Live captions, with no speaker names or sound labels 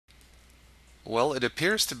Well, it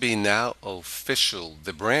appears to be now official.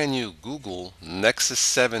 The brand new Google Nexus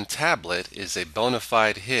 7 tablet is a bona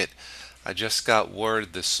fide hit. I just got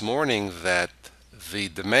word this morning that the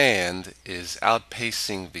demand is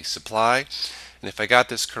outpacing the supply. And if I got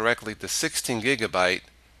this correctly, the 16 gigabyte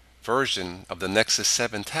version of the Nexus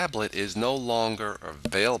 7 tablet is no longer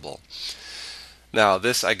available. Now,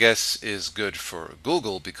 this I guess is good for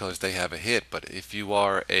Google because they have a hit. But if you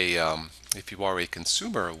are a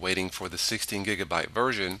consumer waiting for the 16 gigabyte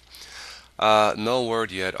version, no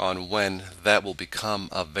word yet on when that will become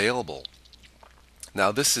available.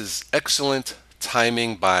 Now, this is excellent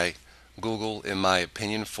timing by Google, in my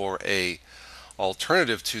opinion, for a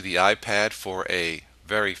alternative to the iPad for a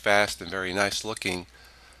very fast and very nice looking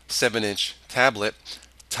 7-inch tablet.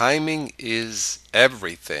 Timing is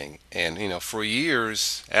everything. And for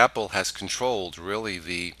years, Apple has controlled really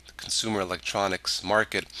the consumer electronics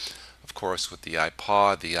market, of course, with the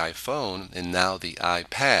iPod, the iPhone, and now the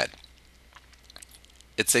iPad.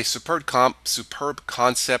 It's a superb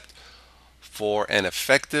concept for an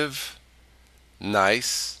effective,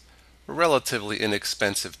 nice, relatively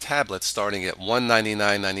inexpensive tablet starting at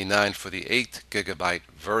 $199.99 for the 8 gigabyte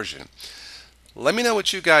version. Let me know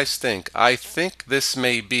what you guys think. I think this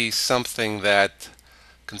may be something that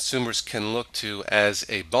consumers can look to as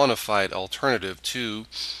a bona fide alternative to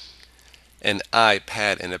an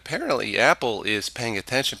iPad. And apparently, Apple is paying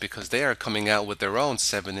attention because they are coming out with their own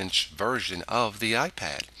 7-inch version of the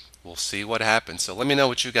iPad. We'll see what happens. So let me know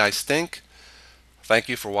what you guys think. Thank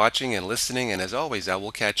you for watching and listening. And as always, I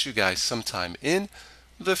will catch you guys sometime in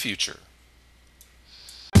the future.